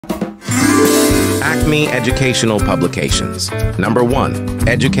Acme Educational Publications. Number 1,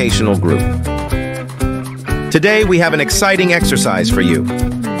 Educational Group. Today we have an exciting exercise for you.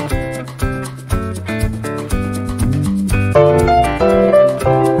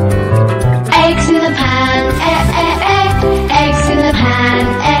 Eggs in the pan, eggs in the pan,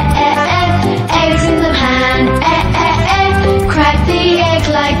 eggs in the pan, crack the egg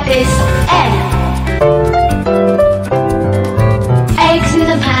like this, Eggs in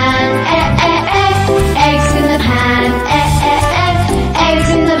the pan, eggs in the pan, eggs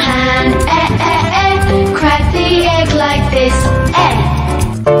in the pan, crack the egg like this,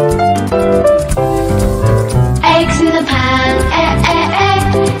 Eggs in the pan,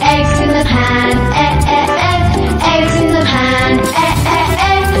 eggs in the pan, eggs in the pan,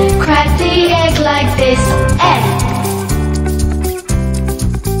 crack the egg like this,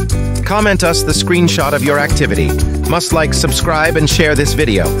 Comment us the screenshot of your activity. Must like, subscribe, and share this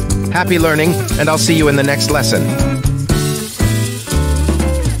video. Happy learning, and I'll see you in the next lesson.